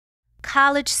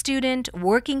college student,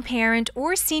 working parent,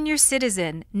 or senior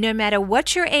citizen, no matter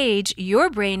what your age, your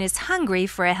brain is hungry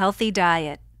for a healthy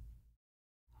diet.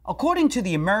 According to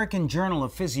the American Journal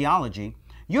of Physiology,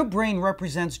 your brain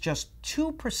represents just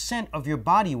 2% of your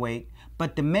body weight,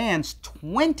 but demands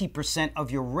 20%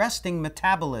 of your resting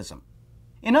metabolism.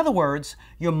 In other words,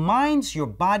 your mind's your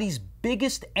body's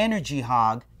biggest energy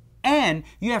hog, and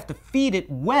you have to feed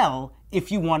it well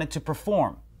if you want it to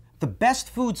perform. The best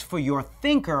foods for your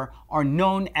thinker are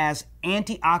known as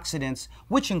antioxidants,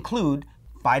 which include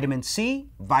vitamin C,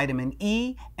 vitamin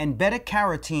E, and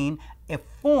beta-carotene, a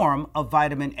form of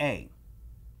vitamin A.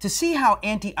 To see how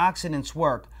antioxidants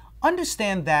work,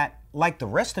 understand that, like the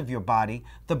rest of your body,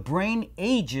 the brain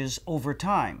ages over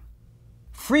time.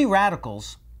 Free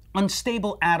radicals,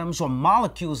 unstable atoms or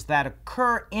molecules that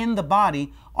occur in the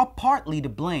body, are partly to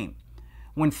blame.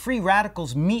 When free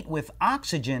radicals meet with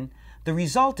oxygen, the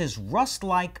result is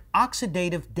rust-like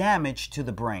oxidative damage to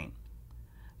the brain.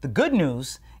 The good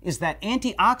news is that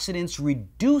antioxidants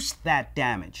reduce that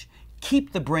damage,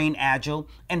 keep the brain agile,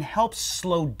 and help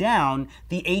slow down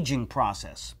the aging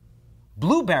process.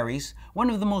 Blueberries, one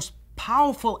of the most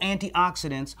powerful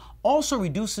antioxidants, also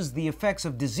reduces the effects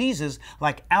of diseases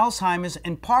like Alzheimer's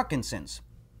and Parkinson's.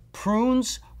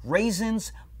 Prunes,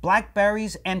 raisins,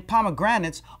 blackberries, and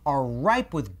pomegranates are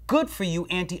ripe with good-for-you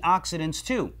antioxidants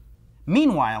too.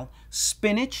 Meanwhile,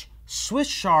 spinach, Swiss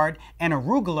chard, and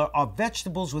arugula are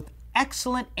vegetables with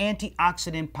excellent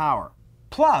antioxidant power.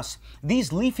 Plus,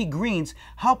 these leafy greens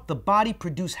help the body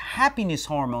produce happiness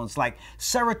hormones like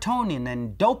serotonin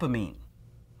and dopamine.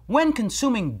 When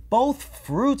consuming both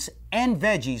fruits and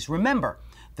veggies, remember,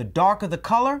 the darker the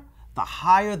color, the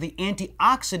higher the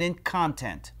antioxidant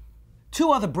content. Two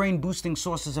other brain-boosting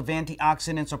sources of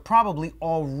antioxidants are probably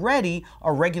already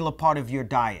a regular part of your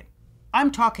diet.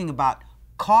 I'm talking about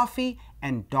coffee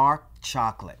and dark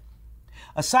chocolate.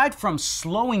 Aside from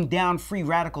slowing down free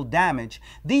radical damage,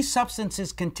 these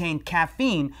substances contain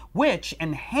caffeine, which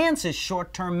enhances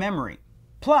short-term memory.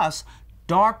 Plus,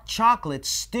 dark chocolate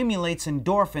stimulates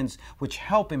endorphins, which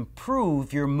help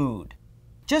improve your mood.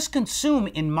 Just consume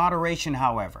in moderation,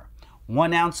 however.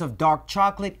 1 ounce of dark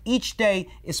chocolate each day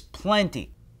is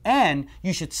plenty, and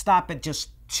you should stop at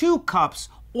just 2 cups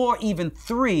or even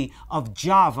 3 of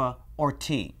Java or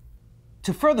tea.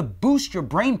 To further boost your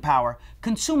brain power,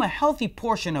 consume a healthy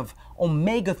portion of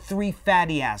omega-3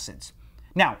 fatty acids.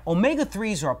 Now,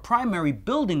 omega-3s are a primary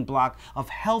building block of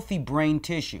healthy brain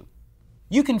tissue.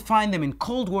 You can find them in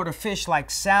cold water fish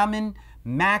like salmon,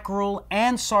 mackerel,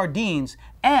 and sardines,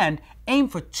 and aim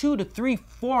for 2 to 3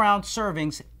 4-ounce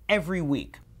servings every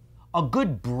week. A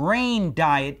good brain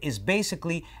diet is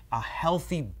basically a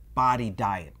healthy body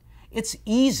diet. It's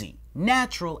easy,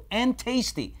 natural, and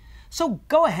tasty. So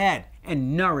go ahead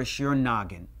and nourish your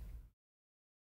noggin.